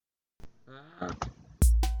Where's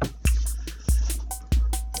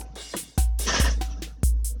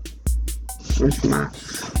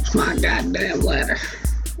my goddamn letter?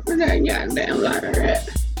 Where's that goddamn letter at?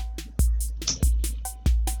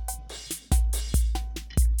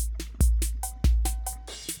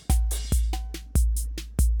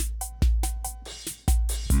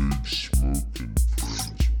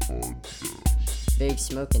 Big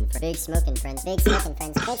Smoking Friends. Big Smoking Friends. Big Smoking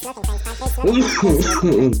Friends.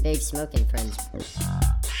 Big Smoking Friends. Big Smoking Friends.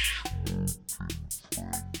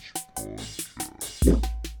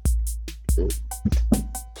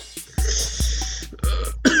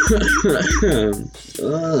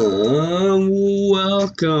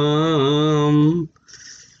 Welcome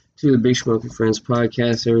to the Big Smoking Friends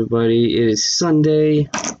podcast, everybody. It is Sunday.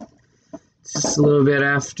 It's just a little bit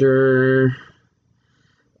after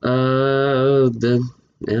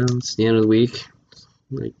it's the end of the week,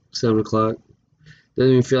 like 7 o'clock.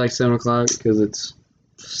 Doesn't even feel like 7 o'clock because it's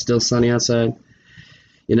still sunny outside.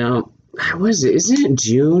 You know, what is it? Isn't it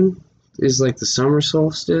June? Is like the summer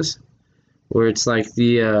solstice, where it's like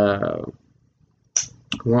the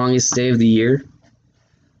longest day of the year?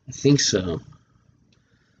 I think so.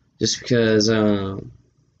 Just because, I don't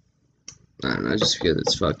know, just because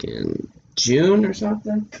it's fucking June or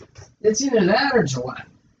something. It's either that or July.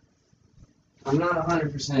 I'm not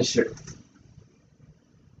 100% sure.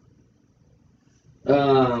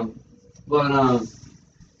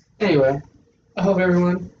 Anyway, I hope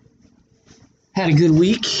everyone had a good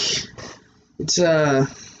week. It's been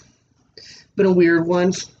a weird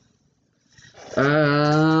one. Why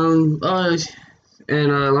don't I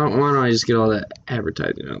just get all that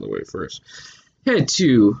advertising out of the way first? Head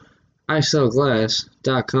to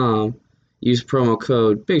isellglass.com, use promo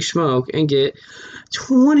code BIGSMOKE, and get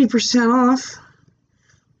 20% off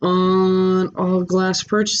on all glass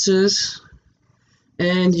purchases.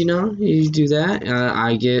 And, you do that,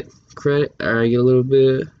 I get credit, or I get a little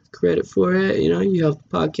bit of credit for it. You help the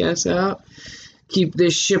podcast out, keep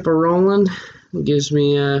this ship a-rolling. It gives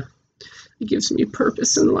me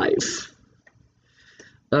purpose in life.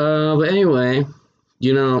 But anyway,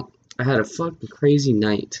 I had a fucking crazy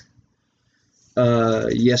night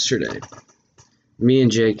yesterday. Me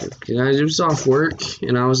and Jacob, because I was off work,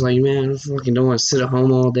 and I was like, man, I fucking don't want to sit at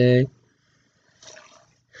home all day,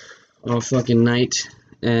 all fucking night.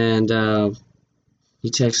 And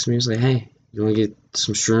he texted me, he was like, hey, you want to get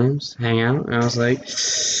some shrooms, hang out? And I was like,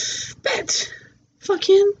 bet,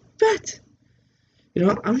 fucking bet.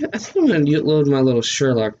 I think I'm going to load my little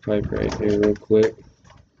Sherlock pipe right here real quick.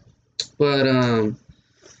 But,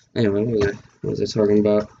 anyway, what was I talking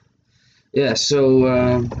about? Yeah, so,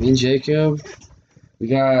 me and Jacob, we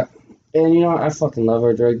got, and I fucking love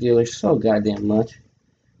our drug dealer so goddamn much.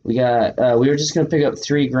 We were just going to pick up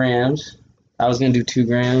 3 grams. I was going to do 2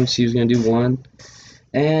 grams, he was going to do 1.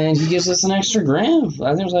 And he gives us an extra gram.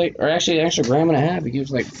 I think it was an extra gram and a half. He gives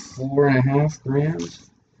 4.5 grams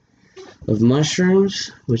of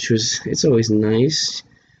mushrooms, it's always nice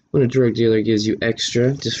when a drug dealer gives you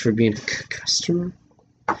extra just for being a customer.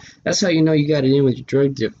 That's how you know you got it in with your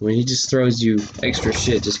drug dealer, when he just throws you extra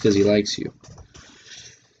shit just because he likes you.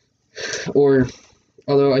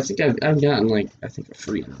 Although I think I've gotten a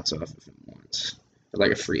free ounce off of him once,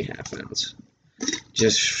 or a free half ounce.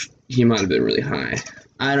 He might have been really high.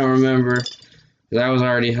 I don't remember, because I was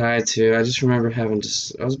already high too. I just remember I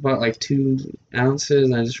was about 2 ounces,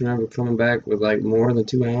 and I just remember coming back with more than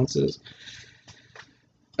 2 ounces.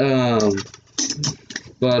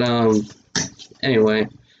 Anyway,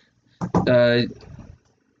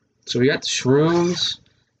 so we got the shrooms,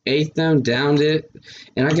 ate them, downed it,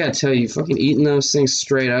 and I gotta tell you, fucking eating those things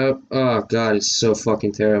straight up, oh god, it's so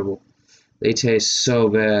fucking terrible. They taste so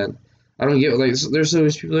bad. I don't get, there's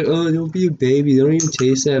always people oh, don't be a baby, they don't even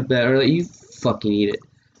taste that bad, or you fucking eat it.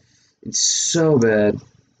 It's so bad.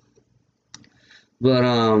 But,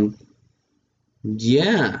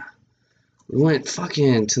 yeah. We went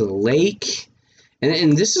fucking to the lake,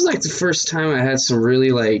 and this is the first time I had some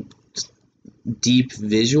really deep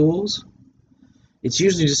visuals. It's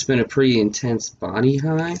usually just been a pretty intense body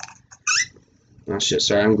high. Oh shit,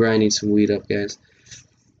 sorry, I'm grinding some weed up, guys.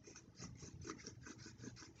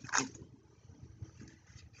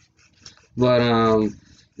 But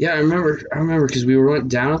yeah, I remember because we went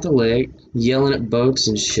down at the lake, yelling at boats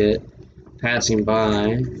and shit, passing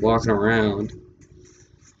by, walking around.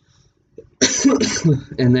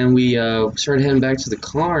 And then we started heading back to the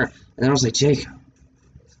car, and then I was like, Jacob,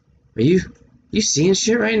 are you seeing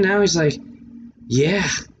shit right now? He's like, yeah.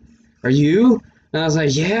 Are you? And I was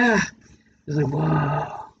like, yeah. He's like,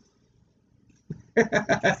 whoa.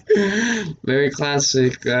 Very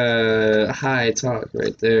classic high talk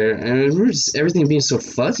right there. And I remember just everything being so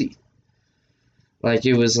fuzzy. Like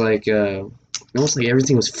it was like almost like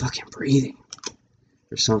everything was fucking breathing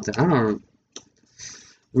or something. I don't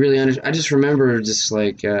really understand. I just remember just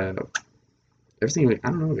like everything. I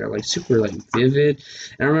don't know, got like super like vivid.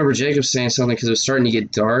 And I remember Jacob saying something because it was starting to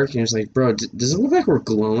get dark, and he was like, "Bro, does it look like we're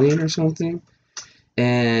glowing or something?"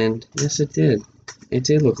 And yes, it did. It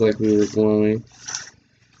did look like we were glowing.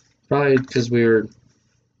 Probably because we were,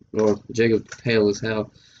 well, Jacob pale as hell.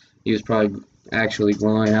 He was probably actually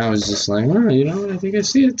glowing. I was just like, oh, you know what? I think I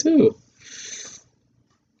see it too.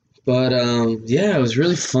 But yeah, it was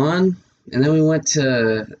really fun. And then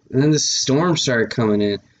and then the storm started coming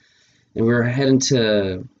in, and we were heading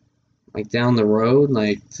to, like, down the road,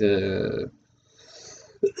 like to,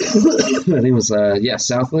 I think it was, yeah,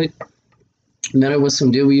 Southlake. Met up with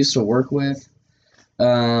some dude we used to work with.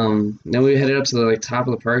 Then we headed up to the like top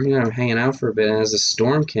of the parking lot. I'm hanging out for a bit, and as the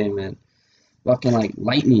storm came in, fucking like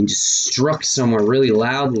lightning just struck somewhere really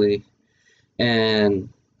loudly, and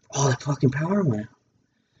all the fucking power went out.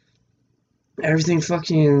 Everything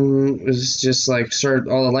fucking was just like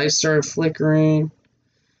all the lights started flickering,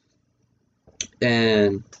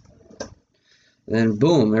 and then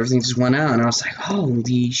boom, everything just went out, and I was like,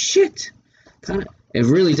 holy shit! Kind of, it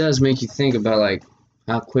really does make you think about like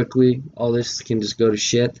how quickly all this can just go to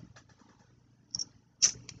shit.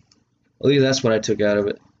 At least that's what I took out of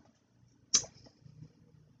it.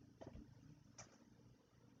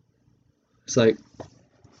 It's like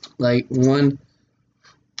one,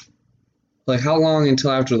 like how long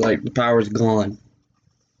until after like the power's gone?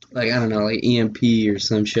 Like I don't know, like EMP or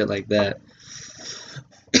some shit like that.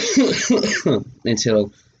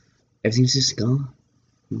 Until everything's just gone,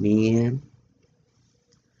 man.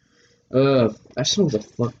 I smoked a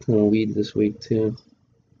fuck ton of weed this week too.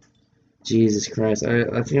 Jesus Christ, I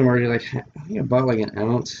think I'm already like I think I bought like an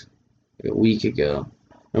ounce like a week ago.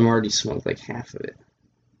 I'm already smoked like half of it.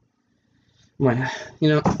 You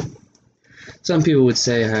know, some people would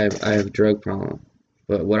say I have a drug problem,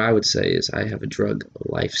 but what I would say is I have a drug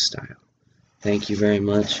lifestyle. Thank you very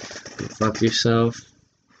much. Fuck yourself.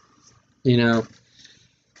 You know,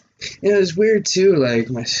 it was weird too.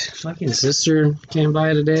 Like my fucking sister came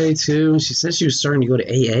by today too, and she said she was starting to go to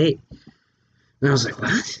AA, and I was like,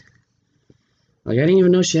 what? Like I didn't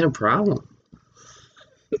even know she had a problem.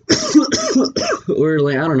 Or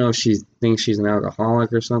like I don't know if she thinks she's an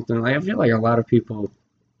alcoholic or something. Like I feel like a lot of people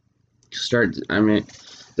I mean,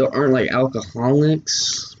 they aren't like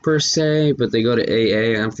alcoholics per se, but they go to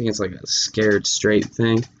AA. I think it's like a scared straight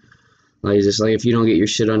thing. Like just like if you don't get your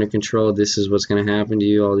shit under control, this is what's gonna happen to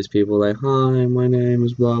you. All these people like, hi, my name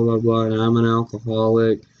is blah blah blah, and I'm an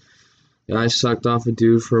alcoholic. I sucked off a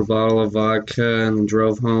dude for a bottle of vodka and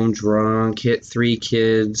drove home drunk, hit 3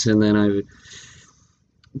 kids, and then I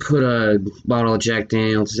put a bottle of Jack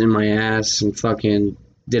Daniels in my ass and fucking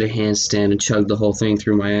did a handstand and chugged the whole thing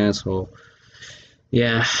through my asshole.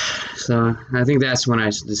 Yeah, so I think that's when I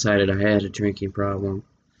decided I had a drinking problem.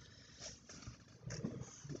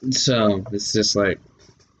 So it's just like,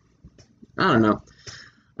 I don't know.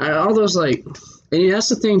 All those like, and that's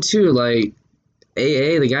the thing too. Like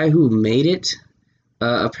AA, the guy who made it,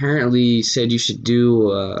 apparently said you should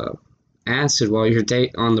do acid while you're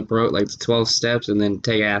on the like the 12 steps, and then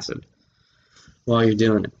take acid while you're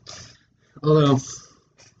doing it. Although,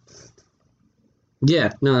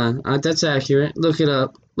 yeah, no, that's accurate. Look it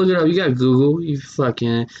up. Look it up. You got Google. You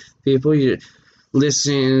fucking people. You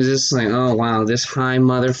listening, just like, oh wow, this high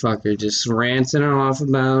motherfucker just ranting off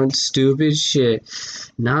about stupid shit.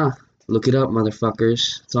 Nah, look it up,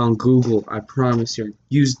 motherfuckers. It's on Google. I promise you.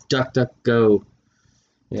 Use DuckDuckGo.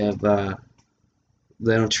 They have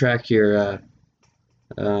they don't track your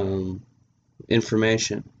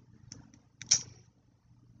information.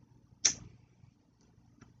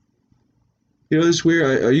 You know, it's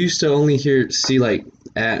weird. I used to only see like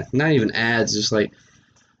not even ads, just like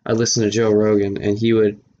I listened to Joe Rogan, and he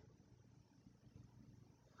would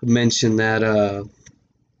mention that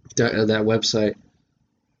that website,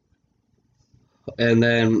 and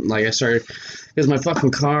then like I started because my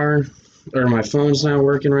fucking car or my phone's not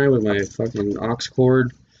working right with my fucking aux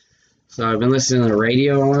cord, so I've been listening to the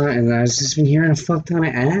radio a lot, and I've just been hearing a fuck ton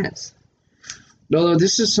of ads. Although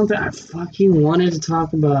this is something I fucking wanted to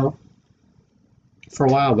talk about for a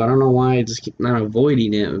while, but I don't know why I just keep not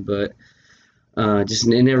avoiding it, but just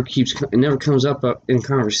it never comes up in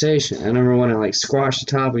conversation. I never want to like squash the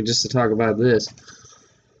topic just to talk about this.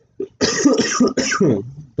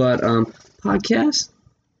 But podcasts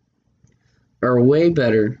are way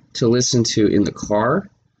better to listen to in the car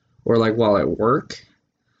or like while at work.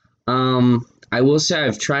 I will say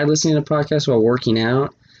I've tried listening to podcasts while working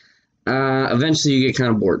out. Eventually you get kind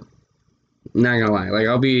of bored. Not gonna lie. Like,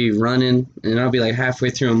 I'll be running, and I'll be, like, halfway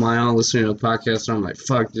through a mile listening to a podcast, and I'm like,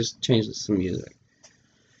 fuck, just change this to music.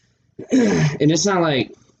 And it's not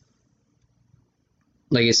like,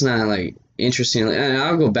 it's not, like, interesting. Like,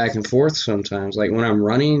 I'll go back and forth sometimes. Like, when I'm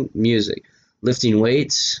running, music. Lifting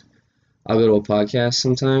weights, I'll go to a podcast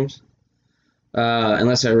sometimes.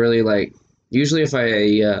 Unless I really, like, usually if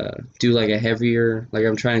I do, like, a heavier, like,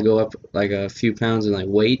 I'm trying to go up, like, a few pounds in, like,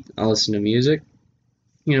 weight, I'll listen to music.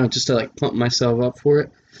 You know, just to, like, pump myself up for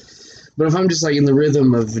it. But if I'm just, like, in the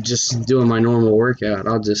rhythm of just doing my normal workout,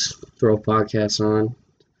 I'll just throw a podcast on,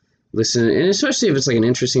 listen, and especially if it's, like, an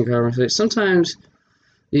interesting conversation. Sometimes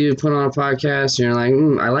you put on a podcast and you're like,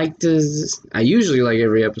 I like this. I usually like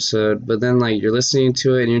every episode, but then, like, you're listening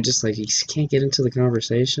to it and you're just like, you just can't get into the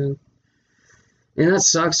conversation. And that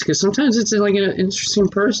sucks because sometimes it's, like, an interesting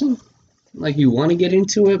person. Like, you want to get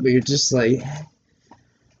into it, but you're just like,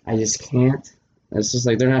 I just can't. It's just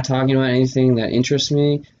like they're not talking about anything that interests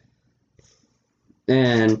me.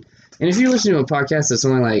 And if you're listening to a podcast that's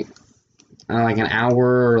only like an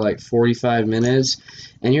hour or like 45 minutes,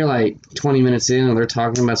 and you're like 20 minutes in and they're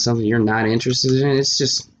talking about something you're not interested in,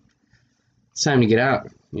 it's time to get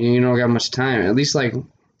out. You don't got much time. At least like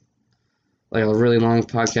a really long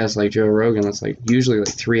podcast like Joe Rogan, that's like usually like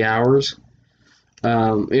 3 hours.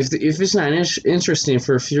 If it's not interesting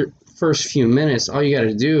for first few minutes, all you got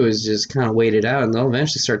to do is just kind of wait it out, and they'll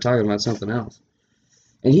eventually start talking about something else.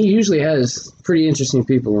 And he usually has pretty interesting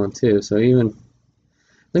people on too. So I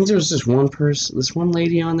think there was this one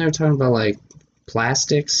lady on there talking about like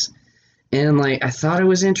plastics, and like I thought it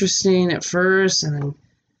was interesting at first, and then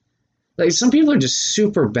like some people are just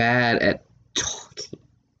super bad at talking.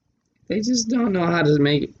 They just don't know how to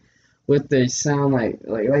make it what they sound like.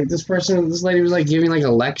 Like this lady was like giving like a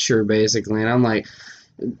lecture basically, and I'm like,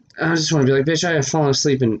 I just want to be like, bitch, I have fallen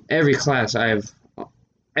asleep in every class I have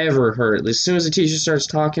ever heard. As soon as the teacher starts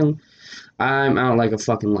talking, I'm out like a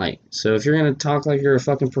fucking light. So if you're gonna talk like you're a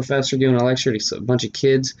fucking professor doing a lecture to a bunch of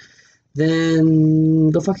kids,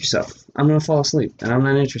 then go fuck yourself. I'm gonna fall asleep, and I'm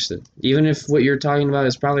not interested. Even if what you're talking about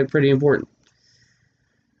is probably pretty important.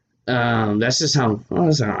 That's how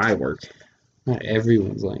I work. Not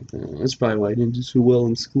everyone's like that. That's probably why I didn't do so well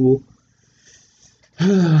in school.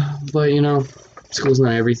 But, school's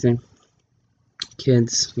not everything.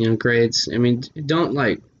 Kids, grades. I mean, don't,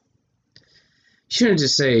 you shouldn't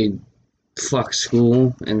just say fuck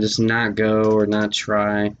school and just not go or not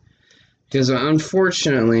try. Because,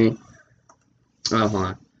 unfortunately... Oh, hold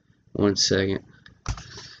on. 1 second.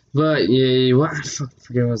 But, yeah, what? I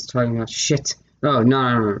forget what I was talking about. Shit. Oh,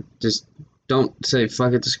 no. Just don't say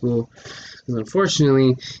fuck it to school. Because,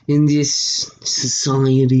 unfortunately, in this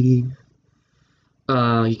society...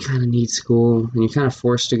 you kind of need school, and you're kind of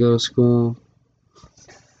forced to go to school.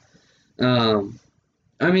 I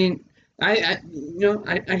mean,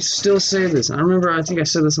 I still say this. I think I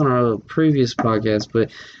said this on a previous podcast, but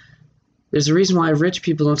there's a reason why rich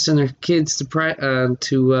people don't send their kids to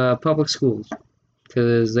public schools,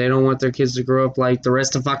 because they don't want their kids to grow up like the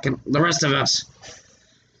rest of us.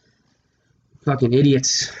 Fucking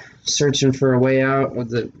idiots searching for a way out of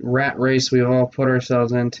the rat race we all put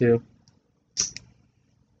ourselves into.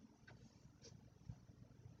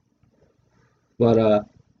 But,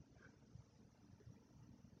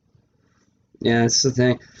 yeah, it's the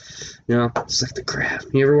thing. It's like the crab.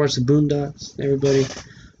 You ever watch the Boondocks, everybody?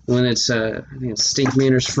 When I think it's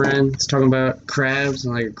Stinkmeaner's friend. It's talking about crabs,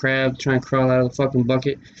 and like a crab trying to crawl out of the fucking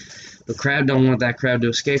bucket. The crab don't want that crab to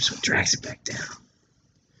escape, so it drags it back down.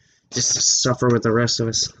 Just to suffer with the rest of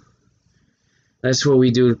us. That's what we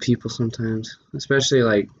do to people sometimes. Especially,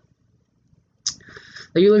 like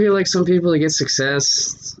you look at, like, some people that get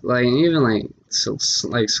success, like, even,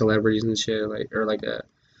 like celebrities and shit, or like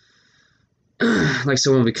like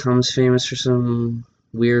someone becomes famous for some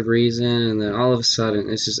weird reason, and then all of a sudden,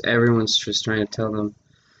 it's just everyone's just trying to tell them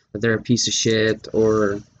that they're a piece of shit,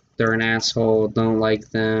 or they're an asshole, don't like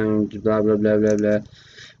them, blah, blah, blah, blah, blah. And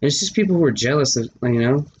it's just people who are jealous of,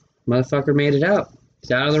 motherfucker made it out.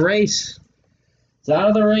 He's out of the race. He's out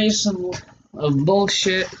of the race of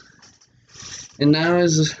bullshit. And now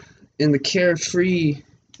is in the carefree.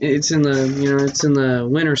 It's in the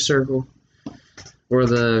winner's circle, or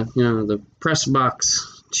the press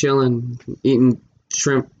box, chilling, eating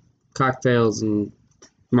shrimp cocktails and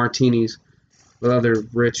martinis with other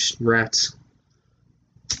rich rats.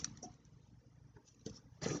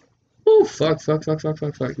 Oh, fuck.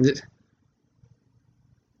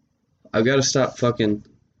 I've got to stop fucking.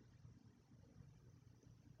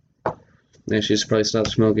 They should probably stop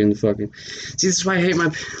smoking. Fucking. See, this is why I hate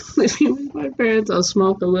my living with my parents. I'll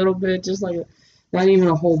smoke a little bit, just like not even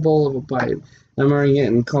a whole bowl of a pipe. I'm already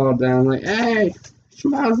getting called down. Like, hey,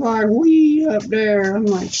 smells like weed up there. I'm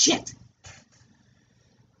like, shit.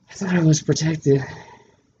 I thought I was protected.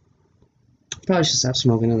 Probably should stop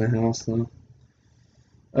smoking in the house though.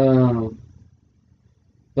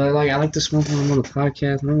 But like I like to smoke when I'm on the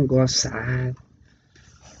podcast. I'm gonna go outside.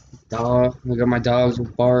 I got my dogs will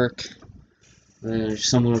bark. And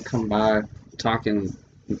someone would come by talking,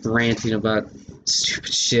 ranting about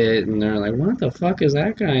stupid shit, and they're like, "What the fuck is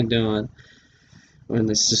that guy doing?" When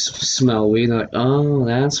they just smell weed, they're like, "Oh,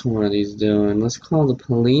 that's what he's doing. Let's call the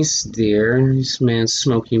police, dear. This man's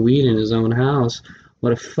smoking weed in his own house.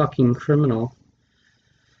 What a fucking criminal."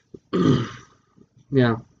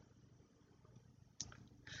 Yeah.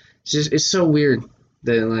 It's so weird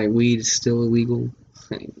that like weed is still illegal.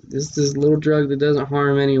 Like, this little drug that doesn't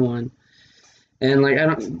harm anyone. And like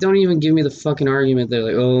I don't even give me the fucking argument that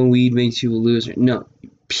like, oh, weed makes you a loser. No.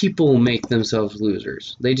 People make themselves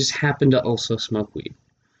losers. They just happen to also smoke weed.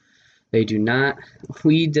 They do not.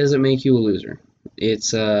 Weed doesn't make you a loser.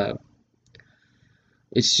 It's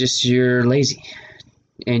just you're lazy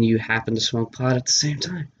and you happen to smoke pot at the same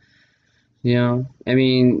time. You know, I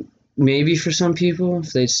mean, maybe for some people,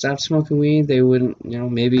 if they stopped smoking weed, they wouldn't, you know,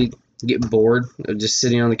 maybe get bored of just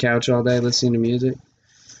sitting on the couch all day listening to music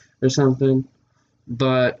or something.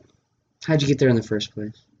 But how'd you get there in the first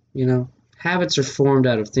place? You know, habits are formed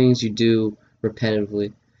out of things you do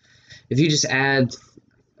repetitively. If you just add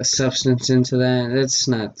a substance into that, that's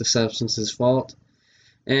not the substance's fault.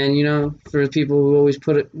 And, you know, for people who always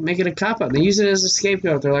make it a cop-out, they use it as a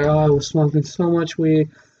scapegoat. They're like, oh, I was smoking so much weed.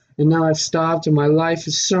 And now I've stopped, and my life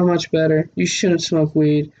is so much better. You shouldn't smoke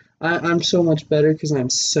weed. I'm so much better because I'm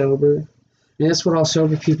sober. And that's what all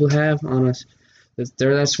sober people have on us.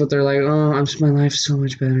 That's what they're like. Oh, my life's so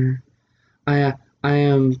much better. I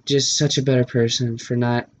am just such a better person for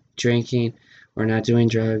not drinking or not doing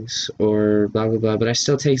drugs or blah blah blah. But I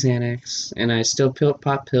still take Xanax and I still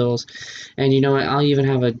pop pills. And you know what? I'll even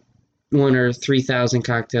have 1 or 3,000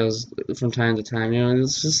 cocktails from time to time. You know,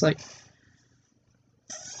 it's just like.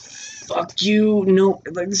 Fuck you, no,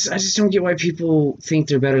 like this, I just don't get why people think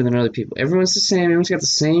they're better than other people. Everyone's the same, everyone's got the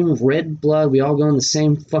same red blood, we all go in the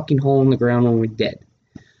same fucking hole in the ground when we're dead.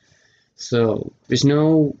 So, there's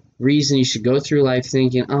no reason you should go through life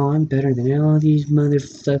thinking, oh, I'm better than all these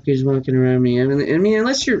motherfuckers walking around me. I mean,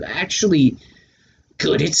 unless you're actually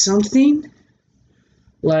good at something,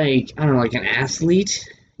 like, I don't know, like an athlete,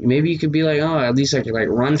 maybe you could be like, oh, at least I could, like,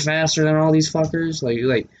 run faster than all these fuckers,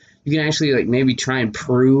 like, you can actually, like, maybe try and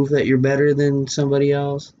prove that you're better than somebody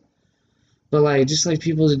else. But, like, just like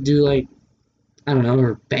people that do, like, I don't know,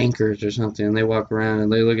 or bankers or something, and they walk around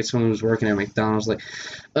and they look at someone who's working at McDonald's, like,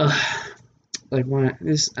 ugh, like, why,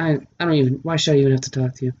 why should I even have to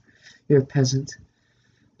talk to you? You're a peasant.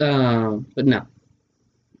 But no.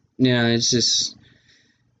 You know, it's just,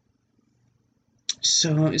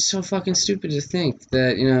 it's so fucking stupid to think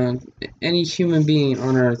that, you know, any human being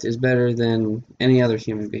on Earth is better than any other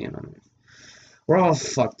human being on Earth. We're all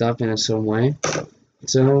fucked up in some way.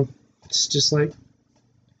 So, it's just like,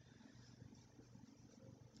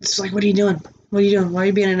 what are you doing? What are you doing? Why are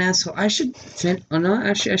you being an asshole? I should finish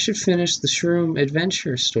the Shroom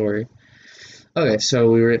Adventure story. Okay,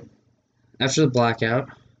 so after the blackout,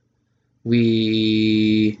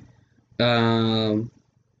 we,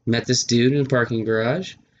 met this dude in the parking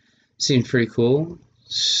garage. Seemed pretty cool.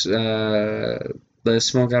 Let us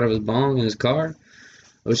smoke out of his bong in his car,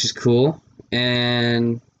 which is cool.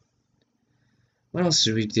 And what else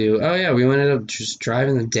did we do? Oh yeah, we ended up just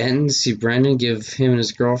driving to Denton to see Brendan give him and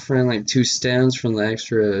his girlfriend like 2 stems from the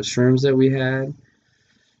extra shrooms that we had.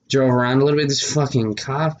 Drove around a little bit. This fucking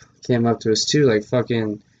cop came up to us too, like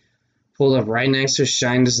fucking pulled up right next to us,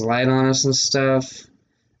 shined his light on us and stuff,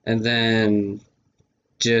 and then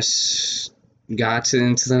just got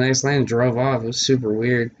into the next lane and drove off. It was super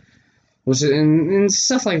weird. And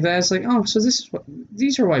stuff like that. It's like, oh, so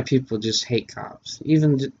these are why people just hate cops.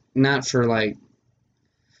 Even not for like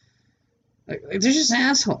they're just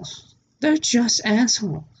assholes. They're just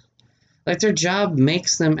assholes. Like their job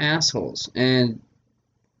makes them assholes. And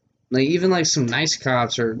like even like some nice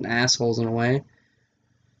cops are assholes in a way.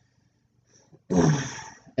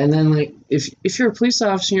 And then like if you're a police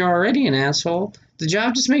officer and you're already an asshole, the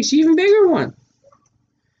job just makes you even bigger one.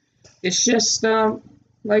 It's just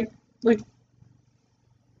like you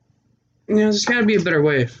know, there's got to be a better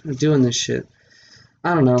way of doing this shit.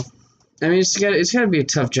 I don't know. I mean, it's got to be a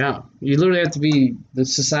tough job. You literally have to be the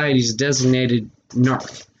society's designated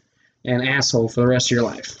narc and asshole for the rest of your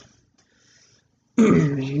life.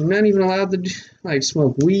 You're not even allowed to like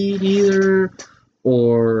smoke weed either,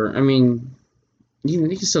 or I mean, you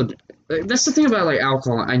can still. That's the thing about like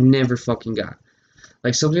alcohol. I never fucking got.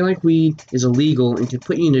 Like something like weed is illegal and can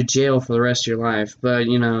put you into jail for the rest of your life, but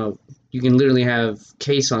you know you can literally have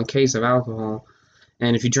case on case of alcohol,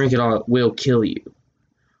 and if you drink it all, it will kill you,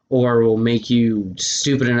 or will make you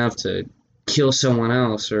stupid enough to kill someone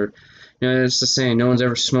else, or you know it's the saying, no one's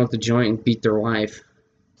ever smoked a joint and beat their wife.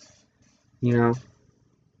 You know,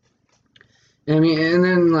 I mean, and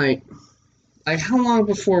then like how long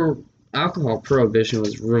before alcohol prohibition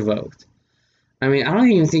was revoked? I mean, I don't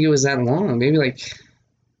even think it was that long. Maybe like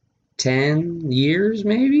 10 years,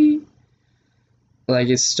 maybe. Like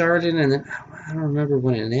it started, and then I don't remember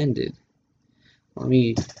when it ended. Let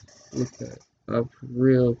me look that up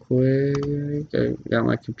real quick. I got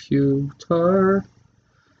my computer.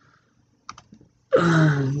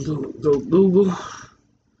 Go Google.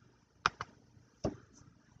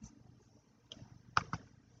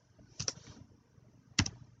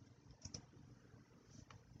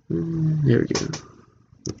 There we go.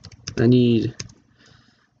 I need.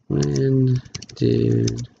 When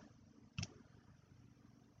did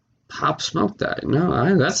Pop Smoke die?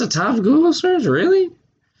 No, that's a top Google search, really?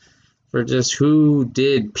 For just who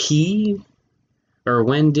did pee, or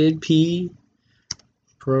when did pee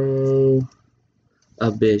prohibition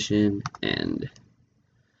end?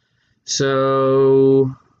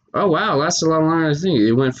 So, oh wow, that's a lot longer than I think.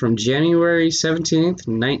 It went from January 17th,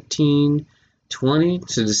 1920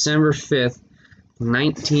 to December 5th,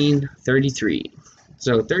 1933.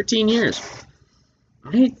 So 13 years.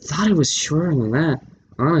 I thought it was shorter than that,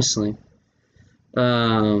 honestly.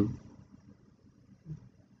 I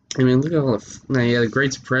mean, look at all the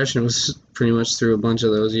Great Depression was pretty much through a bunch of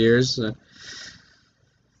those years.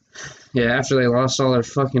 Yeah, after they lost all their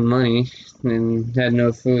fucking money and had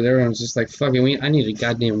no food, everyone was just like, "Fuck it, I need a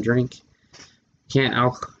goddamn drink. Can't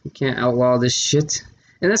outlaw this shit."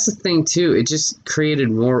 And that's the thing too. It just created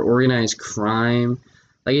more organized crime.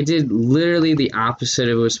 Like it did literally the opposite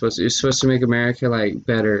of what it was supposed to. It was supposed to make America like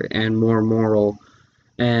better and more moral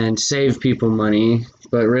and save people money,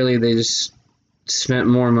 but really they just spent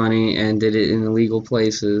more money and did it in illegal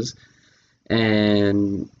places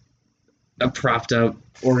and propped up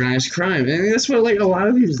organized crime. And that's what like a lot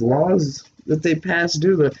of these laws that they pass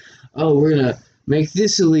do. But oh, we're gonna make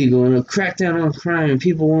this illegal and we'll crack down on crime and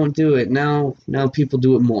people won't do it. Now people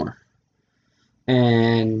do it more,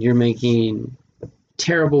 and you're making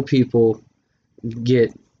terrible people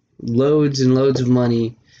get loads and loads of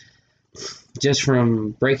money just from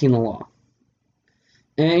breaking the law.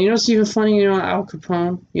 And you know what's even funny? You know Al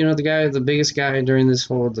Capone, you know the biggest guy during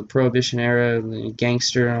the Prohibition era, the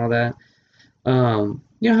gangster and all that.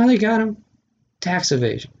 You know how they got him? Tax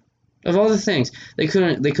evasion. Of all the things, they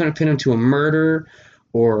couldn't pin him to a murder,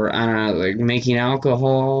 or I don't know, like making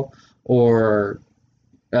alcohol, or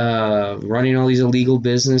running all these illegal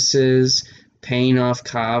businesses, paying off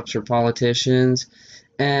cops or politicians.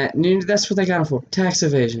 And that's what they got him for: tax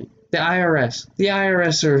evasion. The IRS. The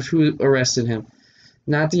IRS are who arrested him,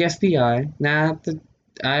 not the FBI, not the.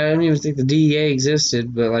 I don't even think the DEA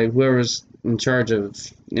existed, but like whoever was in charge of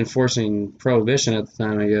enforcing prohibition at the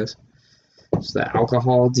time, I guess. It's the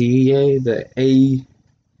alcohol DEA, the A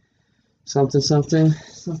something,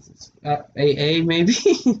 AA maybe.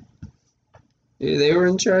 Yeah, they were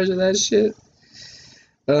in charge of that shit.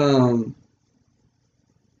 But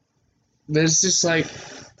it's just like,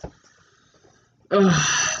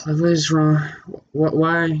 what is wrong?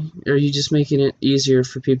 Why are you just making it easier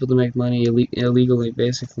for people to make money illegally?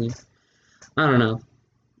 Basically, I don't know.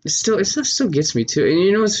 It still gets me too. And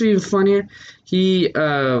you know what's even funnier?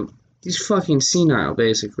 He's fucking senile,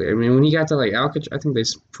 basically. I mean, when he got to like Alcatraz, I think they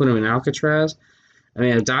put him in Alcatraz. I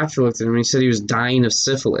mean, a doctor looked at him and he said he was dying of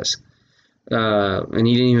syphilis, and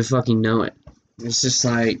he didn't even fucking know it. It's just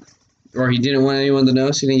like, or he didn't want anyone to know,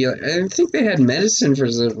 so he didn't get. I think they had medicine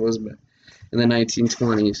for syphilis in the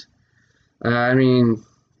 1920s. I mean,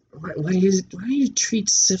 why do you treat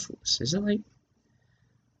syphilis? Is it like?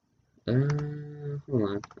 Hold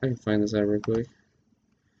on, I can find this out real quick.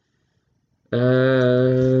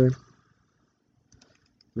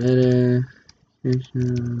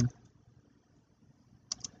 Medication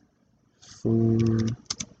for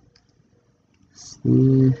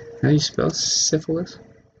how do you spell syphilis?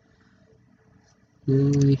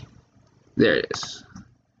 There it is.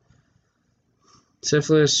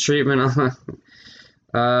 Syphilis treatment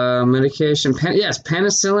medication. Yes,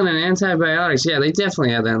 penicillin and antibiotics. Yeah, they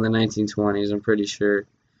definitely had that in the 1920s, I'm pretty sure.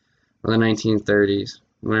 Or the 1930s,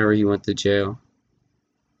 whenever he went to jail.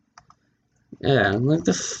 Yeah, what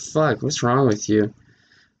the fuck? What's wrong with you?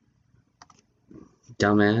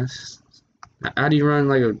 dumbass. How do you run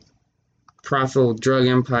like a profitable drug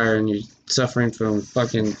empire and you're suffering from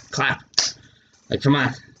fucking clap? Like, come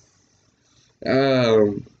on.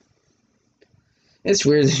 It's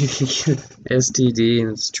weird that you can get STD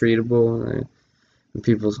and it's treatable. And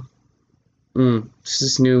people, it's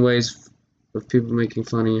just new ways of people making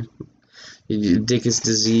fun of you. Your dick is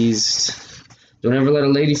diseased. Don't ever let a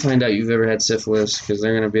lady find out you've ever had syphilis, because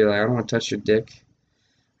they're going to be like, I don't want to touch your dick.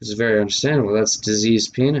 It's very understandable. That's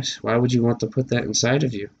diseased penis. Why would you want to put that inside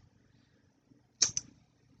of you?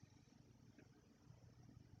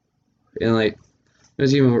 And like, it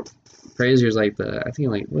was even crazier. Is like I think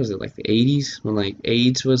like, what was it, like the 80s when like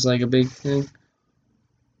AIDS was like a big thing,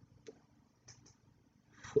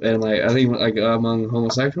 and like I think like among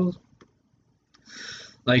homosexuals,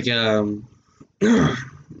 like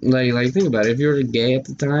like think about it. If you were gay at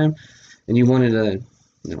the time and you wanted to,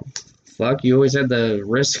 fuck, you always had the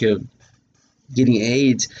risk of getting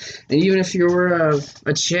AIDS. And even if you were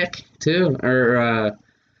a chick too, or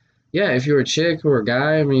if you were a chick or a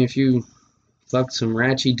guy, I mean, if you fucked some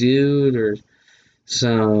ratchy dude or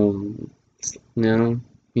some,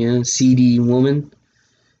 seedy woman,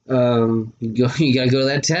 you gotta go to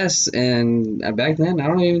that test. And back then, I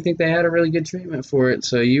don't even think they had a really good treatment for it.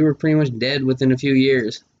 So you were pretty much dead within a few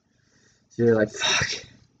years. So you're like, fuck.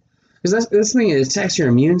 Because that's the thing, it attacks your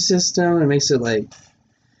immune system. It makes it like,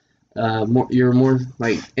 you're more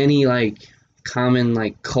like any like common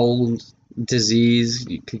like cold disease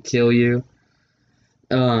could kill you.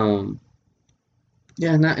 Wrap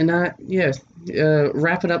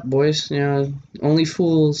it up, boys. Only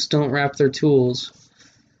fools don't wrap their tools.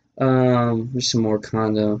 There's some more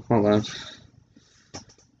condom. Hold on.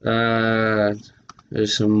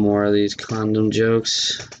 There's some more of these condom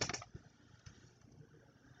jokes.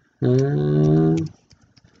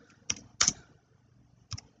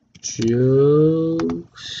 Jokes.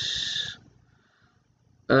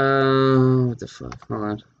 What the fuck? Hold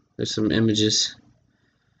on. There's some images.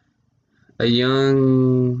 A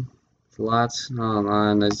young. Lots. Hold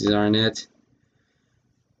on. These aren't it.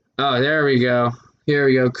 Oh, there we go. Here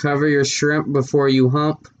we go. Cover your shrimp before you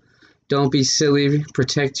hump. Don't be silly.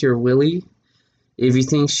 Protect your willy. If you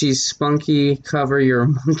think she's spunky, cover your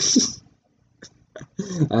monkey.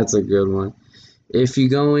 That's a good one. If you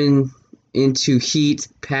go into heat,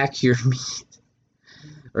 pack your meat.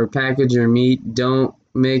 Or package your meat. Don't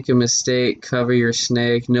make a mistake. Cover your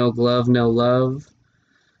snake. No glove, no love.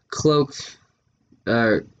 Cloak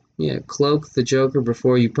the Joker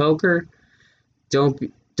before you poke her. Don't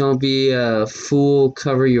be a fool.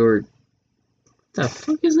 Cover your... What the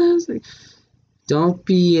fuck is that? Don't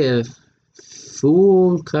be a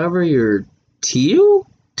fool. Cover your tool.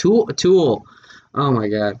 Oh my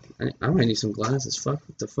god. I might need some glasses. Fuck.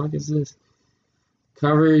 What the fuck is this?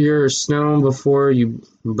 Cover your stone before you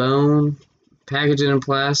bone. Package it in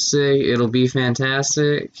plastic. It'll be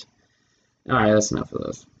fantastic. Alright, that's enough of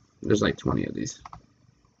those. There's like 20 of these.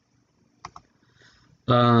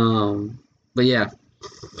 But yeah.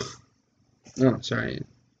 Oh, sorry.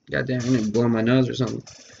 Goddamn, I need to blow my nose or something.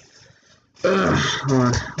 Hold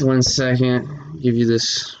on 1 second. Give you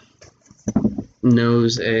this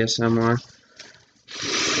nose ASMR.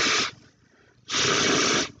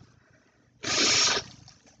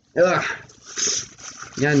 Ugh.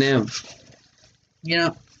 Goddamn.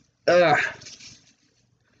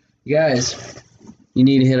 Guys, you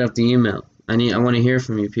need to hit up the email. I want to hear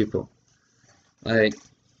from you people. Like,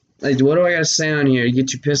 what do I gotta say on here to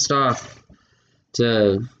get you pissed off?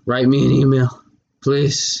 To write me an email,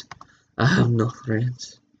 please. I have no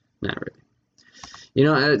friends. Not really.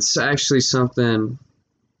 It's actually something.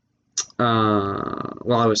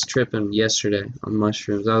 While I was tripping yesterday on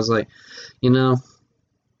mushrooms, I was like,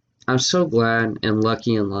 I'm so glad and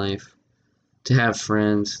lucky in life to have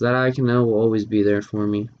friends that I know will always be there for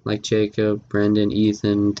me, like Jacob, Brendan,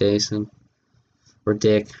 Ethan, Dason, or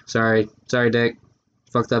Dick. Sorry, Dick.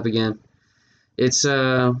 Fucked up again. It's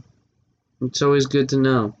always good to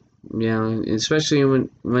know, especially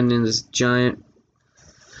when in this giant,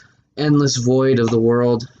 endless void of the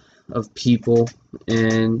world of people.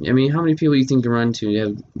 And I mean, how many people you think you run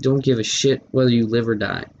into don't give a shit whether you live or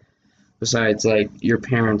die? Besides, like, your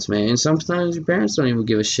parents, man. And sometimes your parents don't even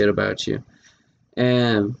give a shit about you.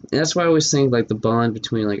 And that's why I always think, like, the bond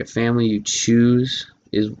between, like, a family you choose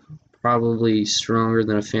is probably stronger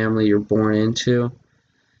than a family you're born into.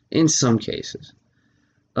 In some cases.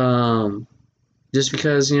 Just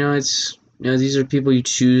because, it's, these are people you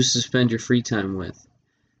choose to spend your free time with.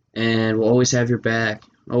 And will always have your back.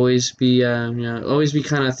 Always be, always be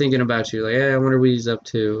kind of thinking about you. Like, hey, I wonder what he's up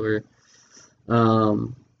to. Or,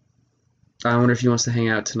 I wonder if he wants to hang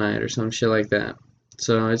out tonight or some shit like that.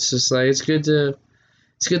 So it's just like it's good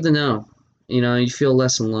to know. You know, you feel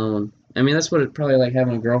less alone. I mean, that's what it probably like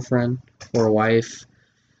having a girlfriend or a wife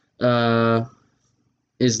uh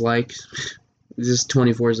is like. Just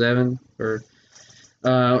 24/7 or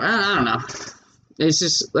I don't know. It's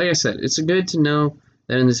just like I said, it's good to know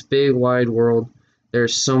that in this big wide world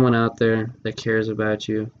there's someone out there that cares about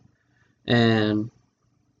you and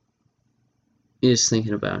is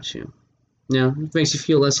thinking about you. You know, it makes you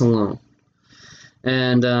feel less alone.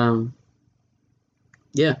 And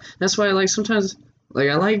yeah, that's why I like sometimes like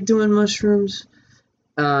I like doing mushrooms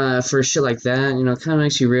for shit like that. You know, it kind of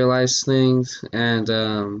makes you realize things, and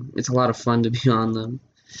it's a lot of fun to be on them.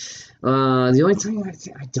 The only thing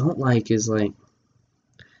I don't like is like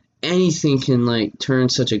anything can like turn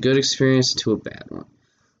such a good experience to a bad one.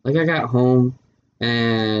 Like I got home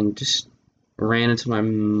and just ran into my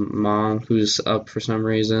mom who's up for some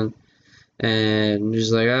reason, and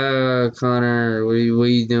just like, oh, Connor, what are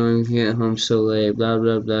you doing getting home so late? Blah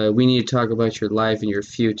blah blah. We need to talk about your life and your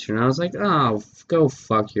future. And I was like, oh, go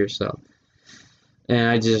fuck yourself. And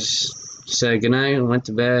I just said goodnight and went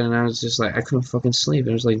to bed. And I was just like, I couldn't fucking sleep.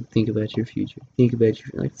 I was like, think about your future. Think about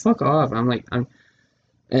your like, fuck off. I'm like,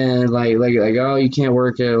 and like oh, you can't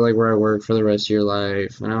work at like where I work for the rest of your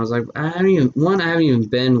life. And I was like, I haven't even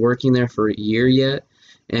been working there for a year yet,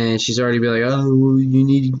 and she's already be like, oh, well, you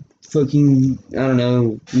need to fucking, I don't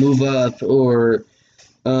know, move up or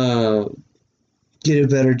uh get a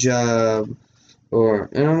better job, or,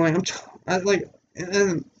 and I'm like, I like,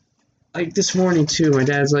 and like this morning too, my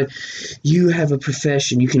dad's like, you have a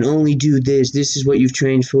profession, you can only do this, this is what you've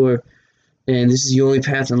trained for, and this is the only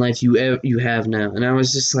path in life you have now. And I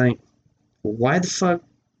was just like, why the fuck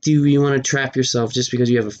do you want to trap yourself just because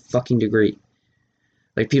you have a fucking degree?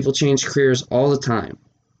 Like, people change careers all the time,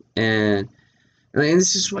 and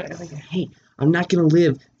this is what like, I hate. I'm not gonna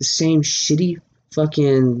live the same shitty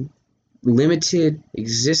fucking limited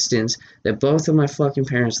existence that both of my fucking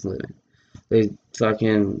parents live in. They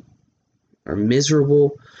fucking are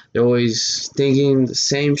miserable. They're always thinking the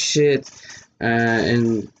same shit,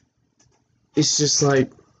 and it's just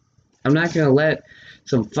like, I'm not gonna let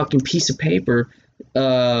some fucking piece of paper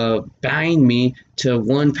bind me to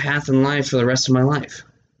one path in life for the rest of my life.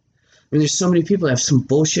 I mean, there's so many people that have some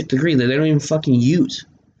bullshit degree that they don't even fucking use.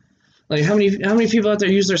 Like, how many people out there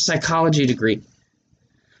use their psychology degree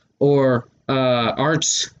or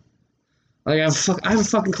arts? Like, I have a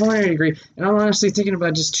fucking culinary degree, and I'm honestly thinking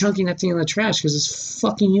about just chunking that thing in the trash because it's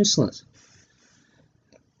fucking useless.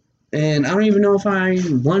 And I don't even know if I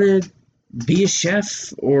want to be a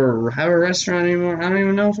chef or have a restaurant anymore. I don't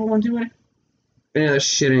even know if I want to do any of that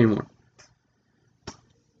shit anymore.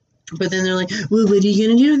 But then they're like, well, what are you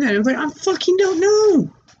going to do then? I'm like, I fucking don't know.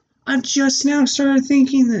 I've just now started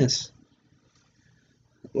thinking this.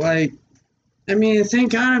 Like, I mean,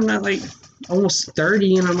 thank God I'm not like almost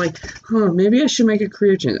 30 and I'm like, maybe I should make a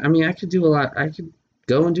career change. I mean, I could do a lot. I could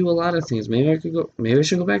go and do a lot of things. Maybe I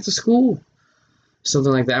should go back to school.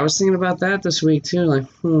 Something like that. I was thinking about that this week too. Like,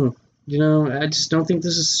 you know, I just don't think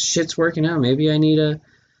shit's working out. Maybe I need to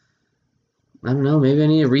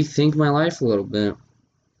rethink my life a little bit.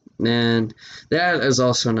 And that is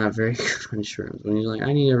also not very good on shrooms. When you're like,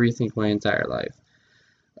 I need to rethink my entire life.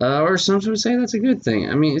 Or some would say that's a good thing.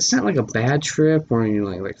 I mean, it's not like a bad trip where you're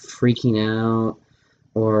like freaking out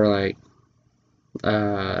or like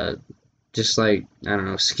just like, I don't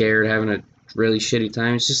know, scared, having a really shitty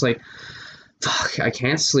time. It's just like, fuck, I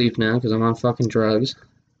can't sleep now because I'm on fucking drugs.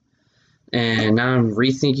 And now I'm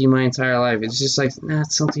rethinking my entire life. It's just like,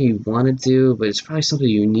 it's something you want to do, but it's probably something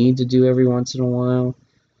you need to do every once in a while.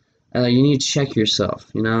 And like, you need to check yourself,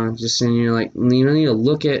 you know? Just, and you're like, you need to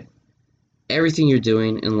look at everything you're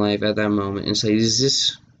doing in life at that moment and say, is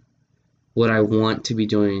this what I want to be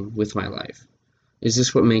doing with my life? Is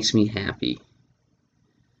this what makes me happy?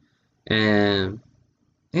 And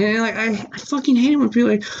like, I fucking hate it when people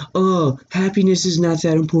are like, oh, happiness is not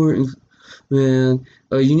that important, man.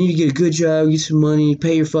 You need to get a good job, get some money,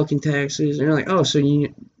 pay your fucking taxes. And you're like, oh, so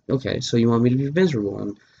you want me to be miserable?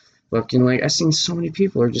 And fucking, like, I've seen so many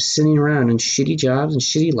people are just sitting around in shitty jobs and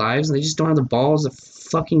shitty lives, and they just don't have the balls to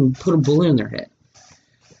fucking put a bullet in their head.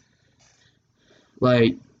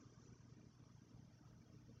 Like,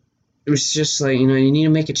 it was just like, you know, you need to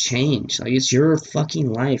make a change. Like, it's your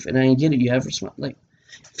fucking life, and I get it. You have like,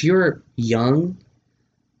 if you're young,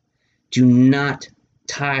 do not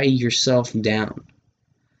tie yourself down.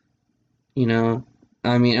 You know,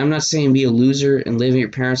 I mean, I'm not saying be a loser and live at your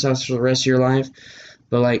parents' house for the rest of your life,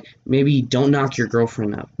 but like, maybe don't knock your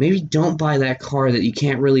girlfriend up. Maybe don't buy that car that you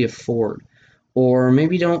can't really afford, or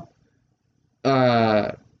maybe don't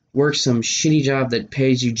work some shitty job that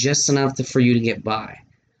pays you just enough for you to get by.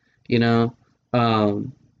 You know,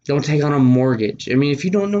 don't take on a mortgage. I mean, if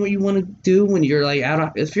you don't know what you want to do when you're like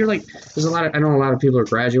if you're like, I know a lot of people are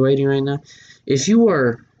graduating right now. If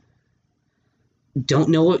you don't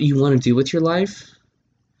know what you want to do with your life,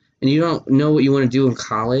 and you don't know what you want to do in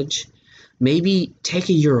college, maybe take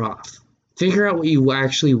a year off. Figure out what you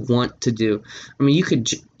actually want to do. I mean, you could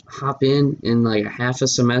hop in like a half a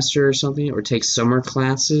semester or something, or take summer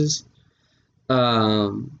classes.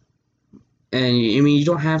 And I mean, you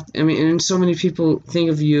don't have to, I mean, and so many people think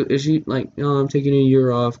of you, if you like, oh, I'm taking a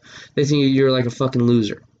year off, they think you're like a fucking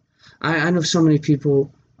loser. I know so many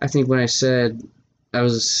people, I think when I said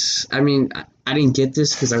I didn't get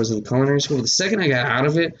this because I was in culinary school, but the second I got out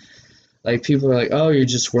of it, like, people are like, oh, you're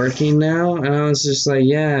just working now? And I was just like,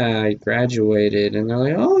 yeah, I graduated. And they're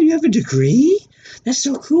like, oh, you have a degree? That's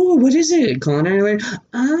so cool. What is it? Culinary? Like,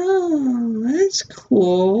 oh, that's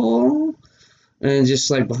cool. And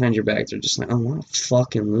just like behind your back, they're just like, oh, what a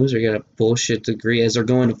fucking loser. You got a bullshit degree as they're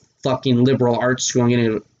going to fucking liberal arts school and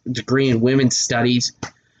getting a degree in women's studies.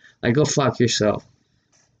 Like, go fuck yourself.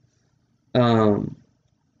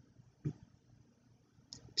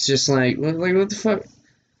 It's just like what the fuck?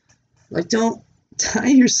 Like, don't tie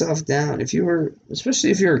yourself down.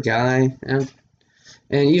 Especially if you're a guy, and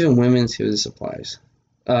even women too, this applies.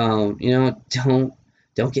 Don't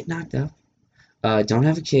get knocked up. Don't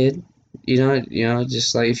have a kid.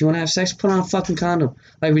 Just like, if you want to have sex, put on a fucking condom,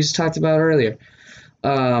 like we just talked about earlier.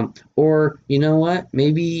 Or you know what?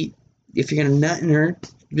 Maybe if you're gonna nut in her,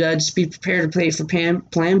 just be prepared to pay for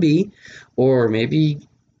Plan B, or maybe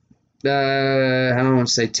I don't want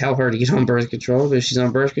to say tell her to get on birth control, but if she's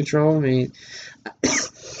on birth control, I mean,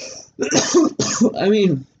 I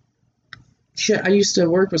mean, shit. I used to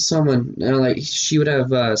work with someone, like, she would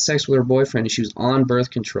have sex with her boyfriend, and she was on birth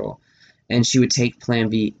control, and she would take Plan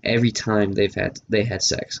B every time they had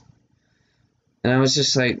sex. And I was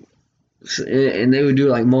just like, and they would do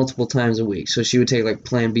it like multiple times a week. So she would take like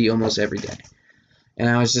Plan B almost every day. And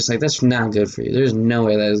I was just like, that's not good for you. There's no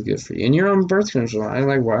way that is good for you. And you're on birth control. I'm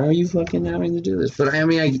like, why are you fucking having to do this? But I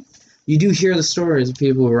mean, you do hear the stories of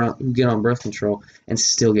people who get on birth control and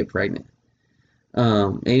still get pregnant.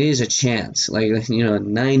 It is a chance. Like, I think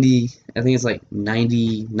it's like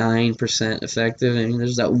 99% effective. I mean,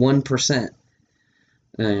 there's that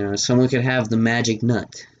 1%. Someone could have the magic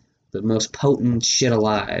nut, the most potent shit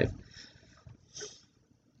alive.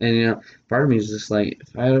 And, part of me is just like,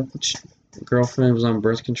 if I had a girlfriend who was on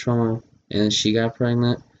birth control and she got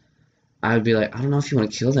pregnant, I would be like, I don't know if you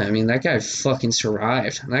want to kill that. I mean, that guy fucking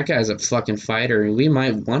survived. That guy's a fucking fighter, and we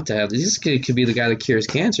might want to have this. This kid could be the guy that cures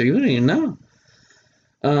cancer. You wouldn't even know.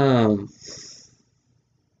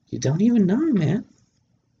 You don't even know, man.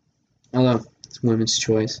 Although, it's women's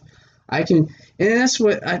choice. And that's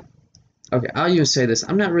what okay, I'll even say this.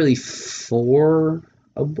 I'm not really for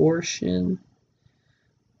abortion.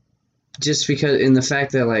 Just because, in the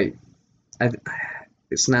fact that, like,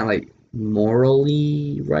 it's not, like,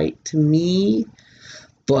 morally right to me.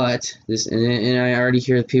 But, and I already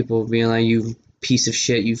hear people being like, you piece of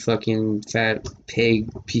shit, you fucking fat pig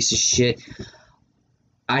piece of shit.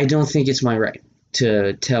 I don't think it's my right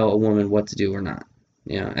to tell a woman what to do or not,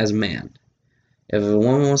 as a man. If a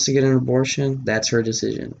woman wants to get an abortion, that's her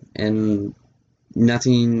decision. And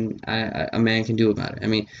nothing a man can do about it. I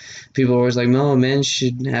mean, people are always like, no, men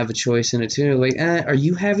should have a choice in it too. Like, are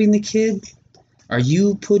you having the kid? Are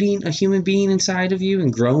you putting a human being inside of you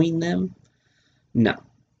and growing them? No.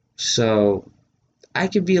 So, I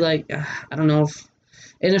could be like, I don't know if...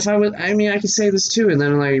 And if I would... I mean, I could say this too, and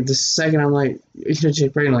then, like, the second I'm like, you're gonna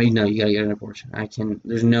take pregnant, like, no, you gotta get an abortion.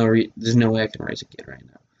 There's no way I can raise a kid right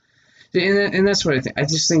now. And that's what I think. I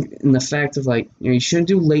just think, in the fact of, like, you shouldn't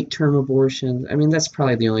do late-term abortions. I mean, that's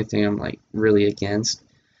probably the only thing I'm, like, really against.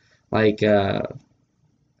 Like, I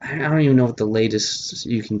don't even know what the latest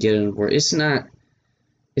you can get an abortion.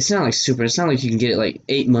 It's not like super. It's not like you can get it, like,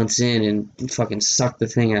 8 months in and fucking suck the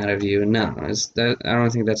thing out of you. No, I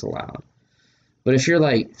don't think that's allowed. But if you're,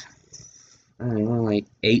 like, I don't know, like,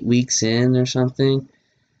 8 weeks in or something,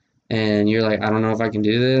 and you're like, I don't know if I can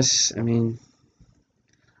do this, I mean...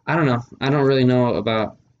 I don't know. I don't really know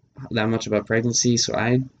that much about pregnancy, so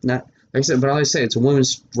I'm not, like I said, but I always say it's a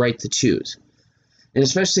woman's right to choose. And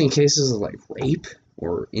especially in cases of, like, rape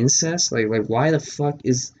or incest, like why the fuck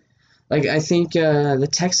is, like, I think the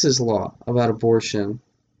Texas law about abortion,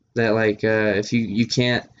 that, like, if you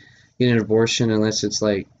can't get an abortion unless it's,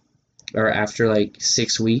 like, or after, like,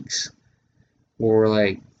 6 weeks, or,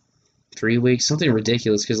 like, 3 weeks, something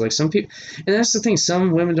ridiculous, because, like, some people, and that's the thing, some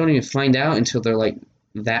women don't even find out until they're, like,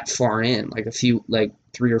 that far in, like, 3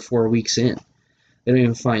 or 4 weeks in. They don't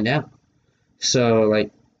even find out. So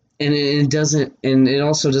like, and it doesn't, and it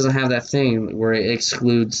also doesn't have that thing where it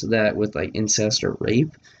excludes that with like incest or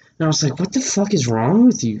rape. And I was like, what the fuck is wrong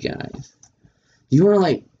with you guys? You want to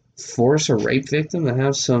like force a rape victim to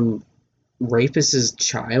have some rapist's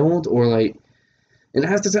child, or like, and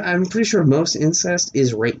I'm pretty sure most incest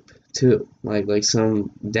is rape too. Like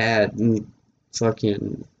some dad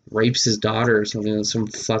fucking rapes his daughter or something, some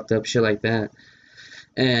fucked up shit like that.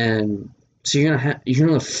 And so you're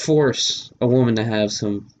gonna force a woman to have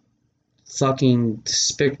some fucking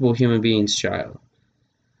despicable human being's child.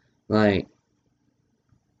 Like,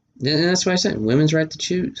 and that's why I said women's right to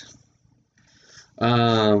choose.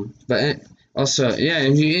 But also, yeah,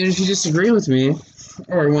 if you disagree with me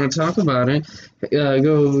or want to talk about it,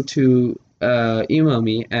 go to email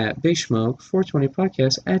me at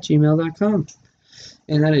bigsmoke420podcast@gmail.com.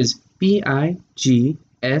 And that is BIGSMOKE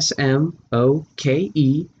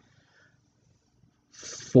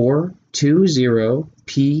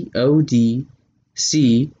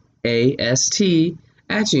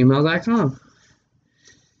 420PODCAST@gmail.com.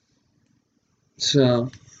 So,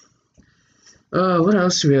 what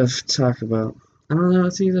else do we have to talk about? I don't know. I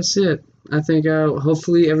think that's it. I think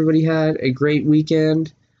hopefully everybody had a great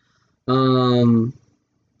weekend. And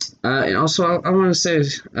also I want to say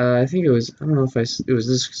I think it was, I don't know if it was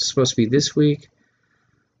this supposed to be this week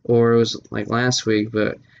or it was like last week,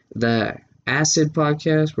 but the acid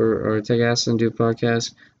podcast or take acid and do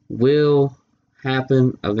podcast will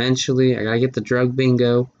happen eventually. I gotta get the drug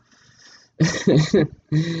bingo.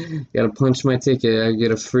 Gotta punch my ticket. I get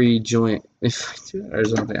a free joint if I do it or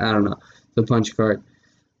something. I don't know. The punch card.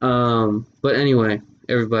 But anyway,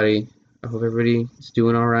 everybody, I hope everybody's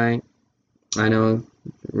doing all right. I know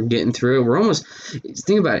we're getting through it. We're almost,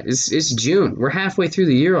 think about it. It's June. We're halfway through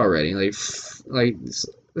the year already. Like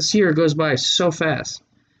this year goes by so fast.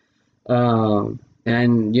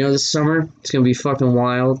 And you know, this summer it's gonna be fucking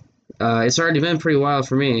wild. It's already been pretty wild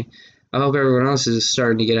for me. I hope everyone else is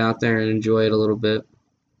starting to get out there and enjoy it a little bit.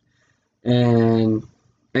 And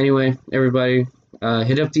anyway, everybody,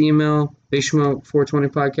 hit up the email,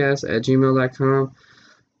 bigsmoke420podcast@gmail.com.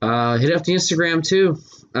 Hit up the Instagram too,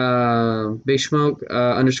 bigsmoke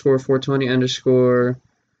 _420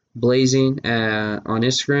 _blazing on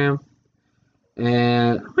Instagram.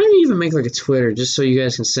 And I might even make like a Twitter just so you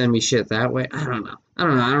guys can send me shit that way. I don't know. I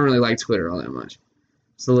don't really like Twitter all that much.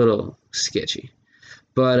 It's a little sketchy.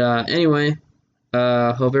 But anyway,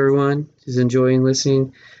 hope everyone is enjoying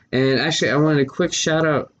listening. And actually, I wanted a quick shout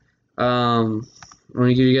out. I want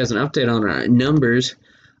to give you guys an update on our numbers.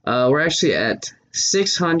 We're actually at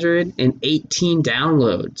 618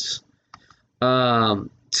 downloads. I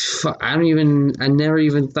never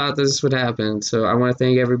even thought this would happen. So I want to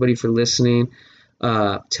thank everybody for listening.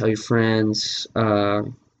 Tell your friends.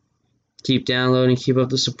 Keep downloading. Keep up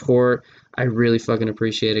the support. I really fucking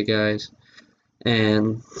appreciate it, guys.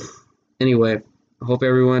 And anyway, I hope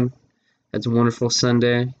everyone has a wonderful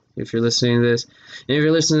Sunday if you're listening to this. And if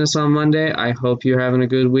you're listening to this on Monday, I hope you're having a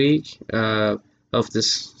good week. Hope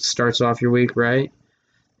this starts off your week right.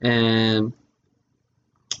 And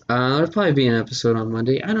there'll probably be an episode on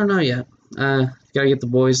Monday. I don't know yet. Gotta get the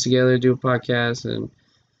boys together, do a podcast, and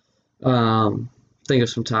think of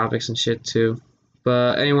some topics and shit too.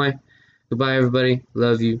 But anyway, goodbye everybody.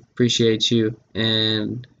 Love you. Appreciate you.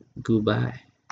 And goodbye.